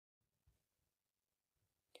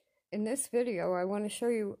In this video, I want to show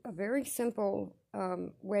you a very simple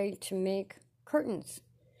way to make curtains,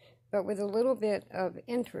 but with a little bit of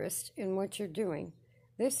interest in what you're doing.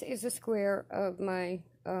 This is a square of my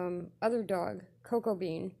other dog, Cocoa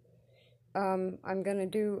Bean. I'm going to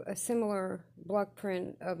do a similar block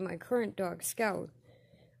print of my current dog, Scout.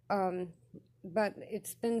 But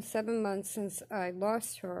it's been 7 months since I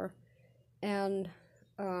lost her, and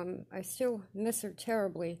I still miss her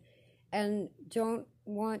terribly, and don't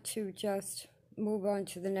want to just move on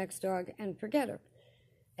to the next dog and forget her.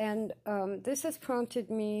 And this has prompted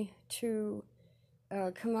me to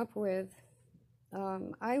come up with,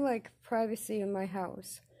 I like privacy in my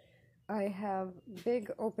house. I have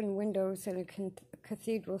big open windows and a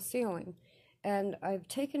cathedral ceiling, and I've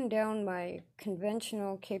taken down my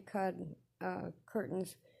conventional Cape Cod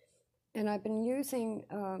curtains, and I've been using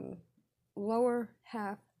lower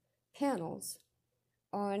half panels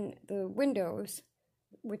on the windows,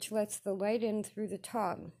 which lets the light in through the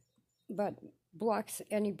top, but blocks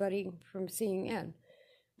anybody from seeing in,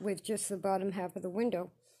 with just the bottom half of the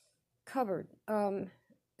window covered.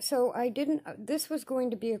 So I didn't, this was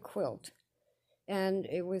going to be a quilt, and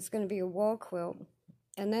it was going to be a wall quilt,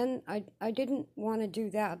 and then I didn't want to do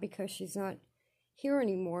that because she's not here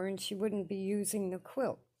anymore and she wouldn't be using the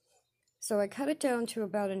quilt. So I cut it down to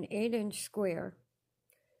about an 8-inch square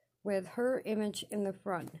with her image in the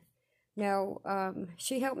front. Now,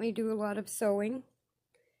 she helped me do a lot of sewing,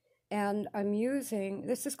 and I'm using,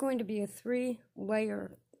 this is going to be a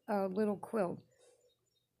 3-layer little quilt.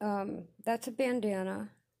 That's a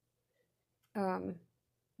bandana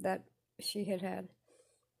that she had.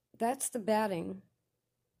 That's the batting,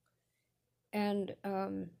 and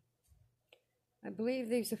I believe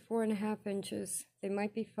these are 4.5 inches. They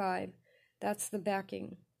might be 5. That's the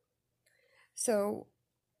backing. So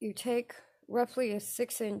you take roughly a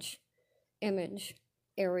 6-inch image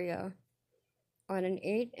area on an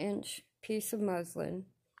 8-inch piece of muslin,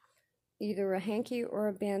 either a hanky or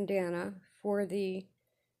a bandana for the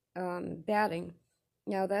batting.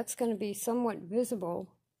 Now that's going to be somewhat visible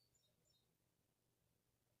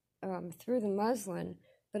through the muslin,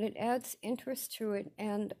 but it adds interest to it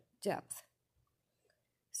and depth.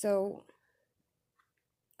 So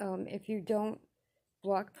if you don't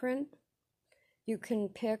block print, you can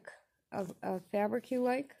pick a fabric you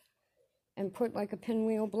like and put like a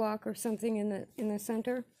pinwheel block or something in the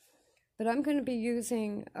center. But I'm going to be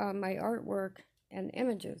using my artwork and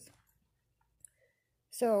images.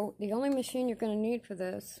 So the only machine you're going to need for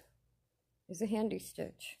this is a handy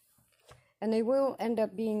stitch, and they will end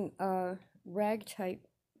up being rag type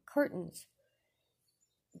curtains.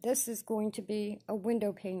 This is going to be a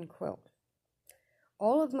Windowpane quilt.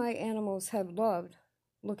 All of my animals have loved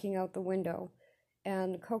looking out the window,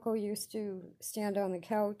 and Coco used to stand on the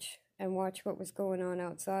couch and watch what was going on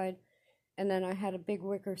outside, and then I had a big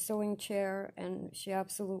wicker sewing chair, and she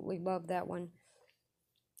absolutely loved that one.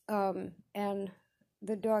 And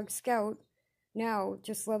the dog Scout now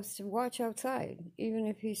just loves to watch outside, even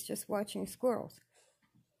if he's just watching squirrels.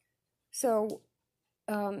 So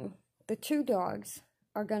the two dogs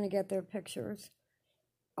are going to get their pictures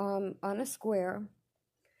on a square.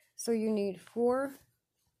 So you need 4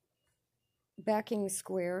 backing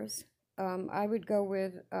squares. I would go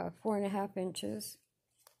with 4.5 inches.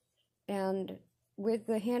 And with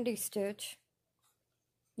the handy stitch,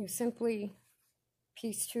 you simply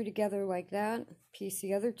piece 2 together like that, piece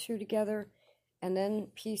the other 2 together, and then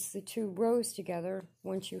piece the 2 rows together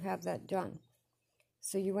once you have that done.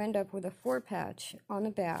 So you end up with a 4-patch on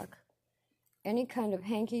the back, any kind of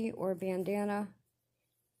hanky or bandana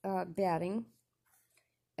batting,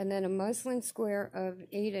 and then a muslin square of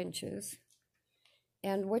 8 inches.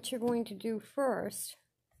 And what you're going to do first,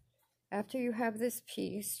 after you have this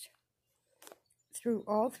pieced, through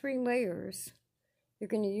all 3 layers, you're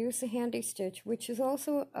going to use the handy stitch, which is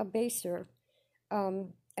also a baster,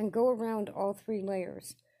 and go around all 3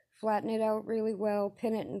 layers. Flatten it out really well,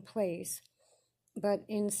 pin it in place, but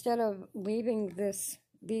instead of leaving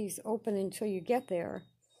these open until you get there,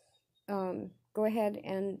 go ahead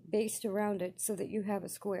and baste around it so that you have a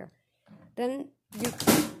square. Then,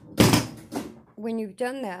 when you've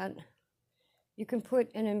done that, you can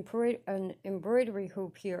put an embroidery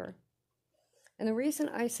hoop here. And the reason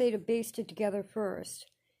I say to baste it together first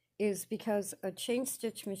is because a chain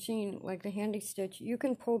stitch machine like the handy stitch, you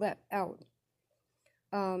can pull that out.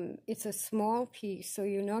 It's a small piece, so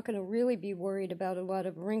you're not going to really be worried about a lot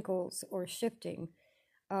of wrinkles or shifting.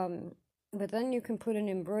 But then you can put an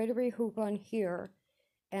embroidery hoop on here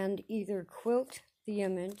and either quilt the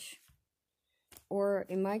image, or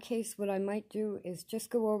in my case what I might do is just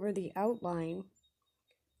go over the outline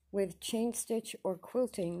with chain stitch or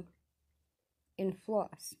quilting in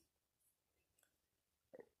floss.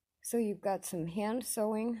 So you've got some hand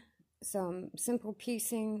sewing, some simple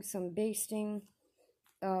piecing, some basting,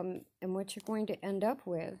 and what you're going to end up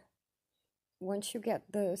with, once you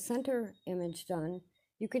get the center image done,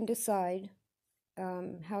 you can decide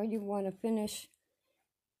how you want to finish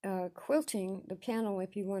quilting the panel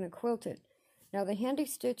if you want to quilt it. Now the handy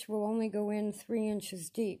stitch will only go in 3 inches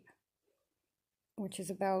deep, which is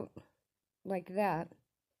about like that.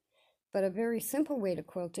 But a very simple way to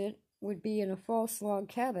quilt it would be in a false log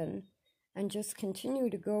cabin and just continue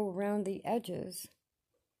to go around the edges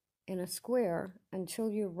in a square until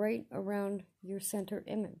you're right around your center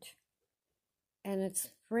image. And it's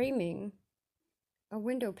framing a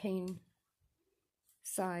window pane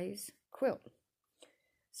size quilt.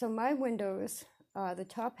 So my windows, the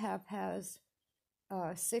top half has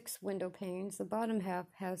 6 window panes, the bottom half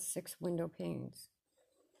has 6 window panes.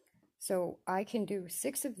 So I can do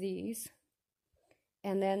 6 of these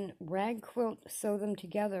and then rag quilt sew them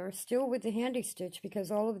together, still with the handy stitch because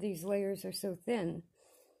all of these layers are so thin.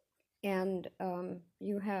 And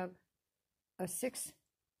you have a 6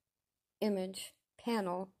 image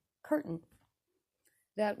panel curtain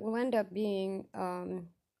that will end up being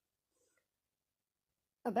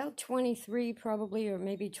about 23 probably, or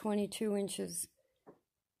maybe 22 inches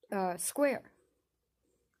square.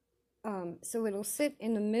 So it'll sit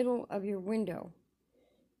in the middle of your window.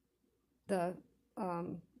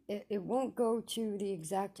 It won't go to the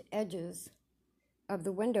exact edges of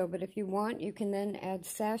the window, but if you want, you can then add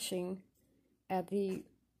sashing at the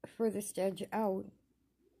furthest edge out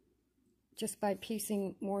just by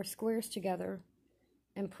piecing more squares together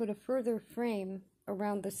and put a further frame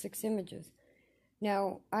around the 6 images.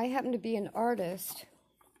 Now, I happen to be an artist,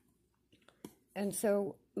 and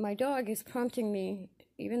so my dog is prompting me,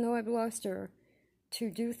 even though I've lost her, to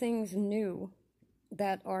do things new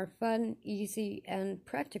that are fun, easy, and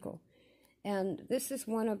practical. And this is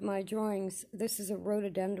one of my drawings. This is a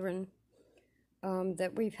rhododendron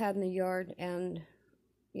that we've had in the yard, and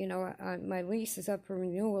you know, my lease is up for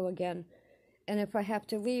renewal again. And if I have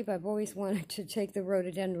to leave, I've always wanted to take the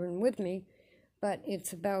rhododendron with me, but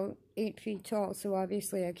it's about 8 feet tall, so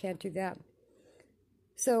obviously I can't do that.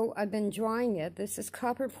 So I've been drawing it. This is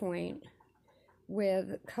copper point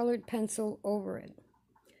with colored pencil over it.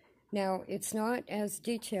 Now, it's not as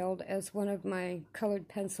detailed as one of my colored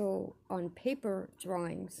pencil on paper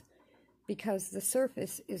drawings because the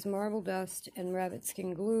surface is marble dust and rabbit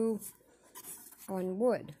skin glue on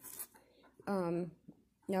wood.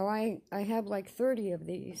 Now, I have like 30 of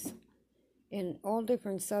these in all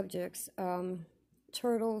different subjects.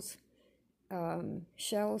 Turtles,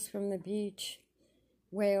 shells from the beach,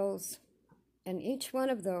 whales, and each one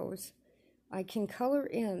of those I can color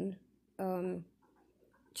in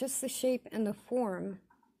just the shape and the form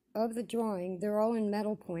of the drawing. They're all in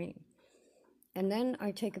metal point. And then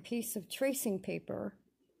I take a piece of tracing paper,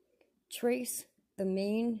 trace the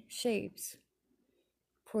main shapes,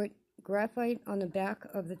 put graphite on the back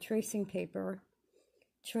of the tracing paper,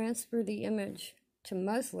 transfer the image to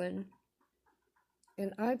muslin,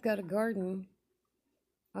 and I've got a garden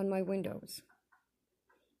on my windows.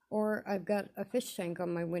 Or I've got a fish tank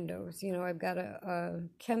on my windows. You know, I've got a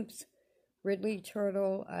Kemp's Ridley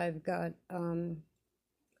turtle. I've got, I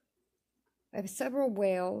have several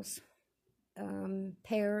whales,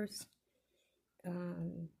 pears,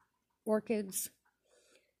 orchids.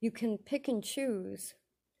 You can pick and choose.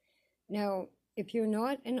 Now, if you're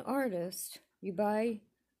not an artist, you buy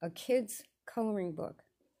a kid's coloring book.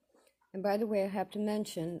 And by the way, I have to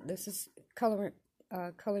mention, this is colored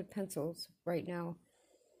pencils right now.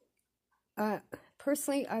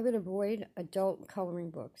 Personally, I would avoid adult coloring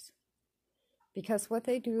books because what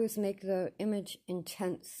they do is make the image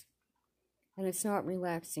intense and it's not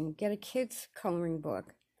relaxing. Get a kid's coloring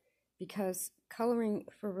book because coloring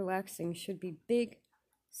for relaxing should be big,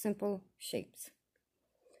 simple shapes.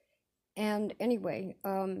 And anyway,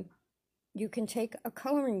 you can take a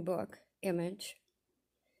coloring book image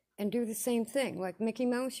and do the same thing. Like Mickey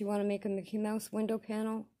Mouse, you want to make a Mickey Mouse window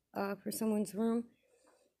panel for someone's room.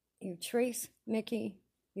 You trace Mickey,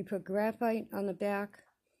 you put graphite on the back,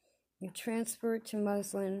 you transfer it to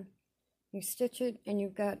muslin, you stitch it, and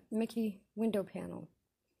you've got Mickey window panel.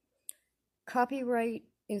 Copyright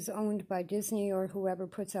is owned by Disney or whoever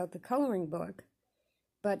puts out the coloring book,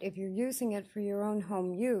 but if you're using it for your own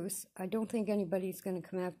home use, I don't think anybody's going to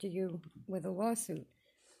come after you with a lawsuit.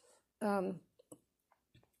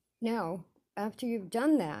 Now, after you've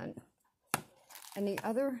done that, and the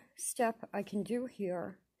other step I can do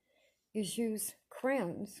here is use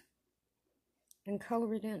crayons and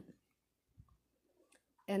color it in.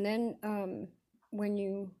 And then when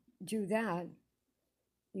you do that,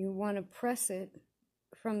 you want to press it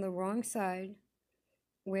from the wrong side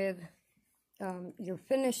with your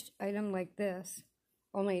finished item like this,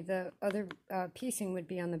 only the other piecing would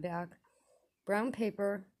be on the back, brown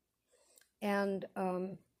paper, and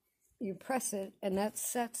you press it, and that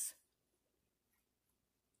sets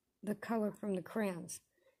the color from the crayons.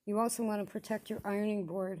 You also want to protect your ironing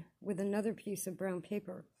board with another piece of brown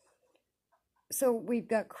paper. So we've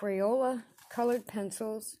got Crayola colored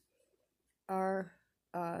pencils are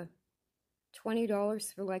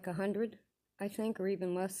 $20 for like 100, I think, or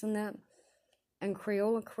even less than that, and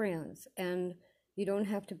Crayola crayons. And you don't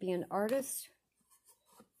have to be an artist,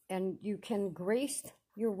 and you can grace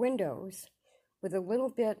your windows with a little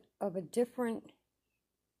bit of a different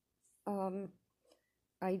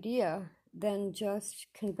idea than just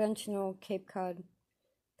conventional Cape Cod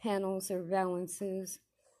panels or valances.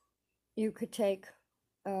 You could take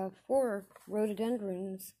 4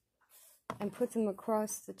 rhododendrons and put them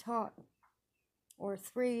across the top, or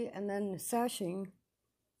 3, and then sashing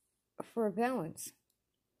for a valance.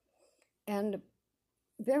 And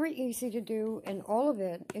very easy to do, and all of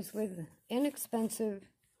it is with inexpensive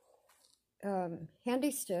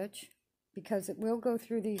handy stitch, because it will go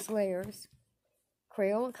through these layers,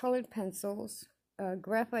 Crayola colored pencils,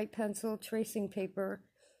 graphite pencil, tracing paper,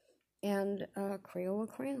 and Crayola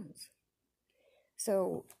crayons.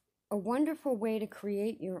 So a wonderful way to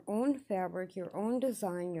create your own fabric, your own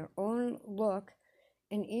design, your own look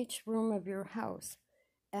in each room of your house.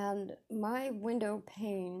 And my window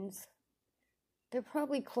panes, they're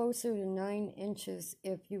probably closer to 9 inches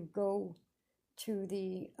if you go to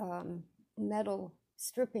the metal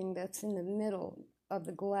stripping that's in the middle of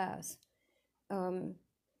the glass.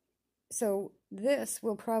 So this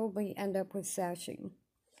will probably end up with sashing.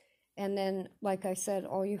 And then, like I said,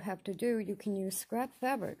 all you have to do, you can use scrap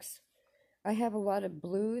fabrics. I have a lot of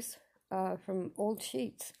blues from old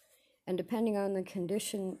sheets, and depending on the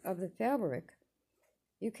condition of the fabric,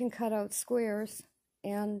 you can cut out squares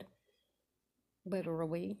and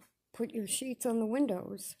literally put your sheets on the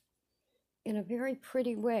windows in a very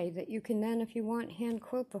pretty way that you can then, if you want, hand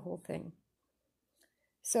quilt the whole thing.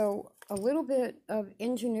 So a little bit of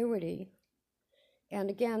ingenuity. And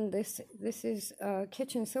again, this is a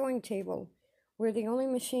kitchen sewing table where the only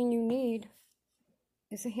machine you need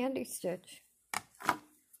is a handy stitch.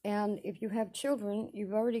 And if you have children,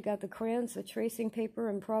 you've already got the crayons, the tracing paper,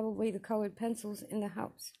 and probably the colored pencils in the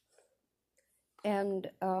house. And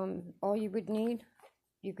all you would need,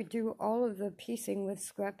 you could do all of the piecing with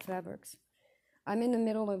scrap fabrics. I'm in the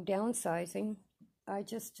middle of downsizing. I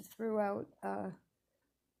just threw out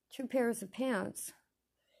 2 pairs of pants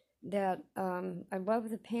that I love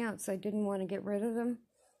the pants. I didn't want to get rid of them,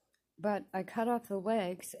 but I cut off the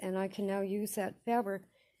legs, and I can now use that fabric.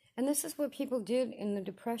 And this is what people did in the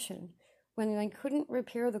Depression. When they couldn't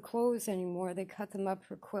repair the clothes anymore, they cut them up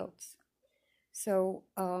for quilts. So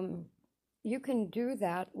you can do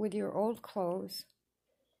that with your old clothes,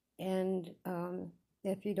 and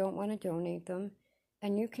if you don't want to donate them,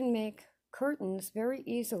 and you can make curtains very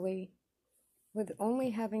easily with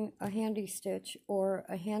only having a handy stitch or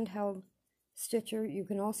a handheld stitcher. You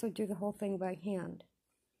can also do the whole thing by hand.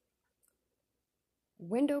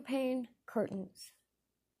 Windowpane curtains.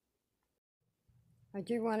 I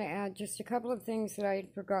do want to add just a couple of things that I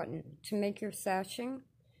had forgotten. To make your sashing,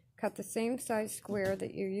 cut the same size square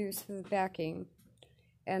that you use for the backing,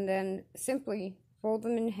 and then simply fold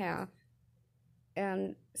them in half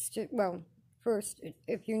and well, first,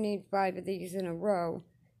 if you need 5 of these in a row,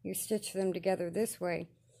 you stitch them together this way,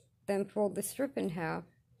 then fold the strip in half.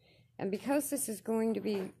 And because this is going to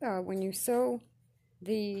be, when you sew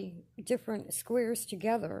the different squares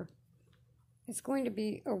together, it's going to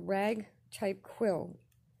be a rag type quilt,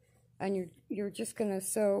 and you're just going to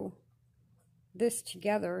sew this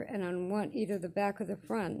together, and on either the back or the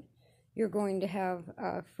front, you're going to have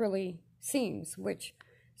frilly seams,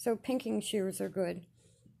 so pinking shears are good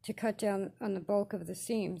to cut down on the bulk of the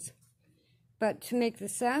seams. But to make the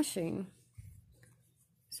sashing,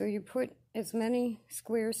 so you put as many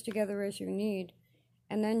squares together as you need,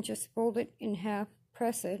 and then just fold it in half,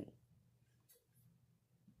 press it,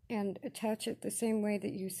 and attach it the same way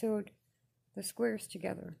that you sewed the squares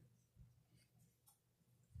together.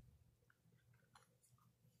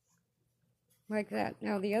 Like that.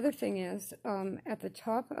 Now the other thing is, at the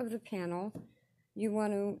top of the panel, you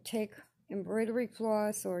want to take embroidery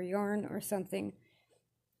floss or yarn or something,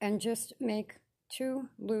 and just make 2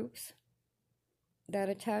 loops that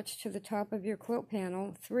attach to the top of your quilt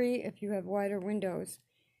panel, 3 if you have wider windows,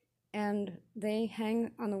 and they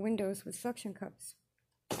hang on the windows with suction cups.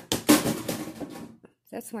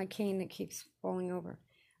 That's my cane that keeps falling over.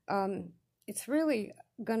 it's really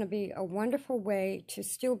going to be a wonderful way to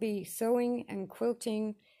still be sewing and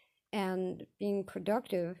quilting and being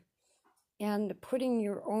productive and putting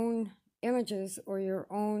your own images or your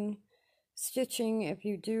own stitching, if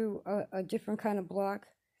you do a different kind of block,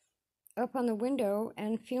 up on the window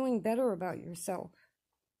and feeling better about yourself.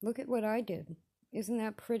 Look at what I did. Isn't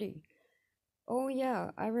that pretty? Oh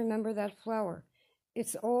yeah, I remember that flower.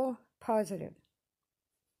 It's all positive.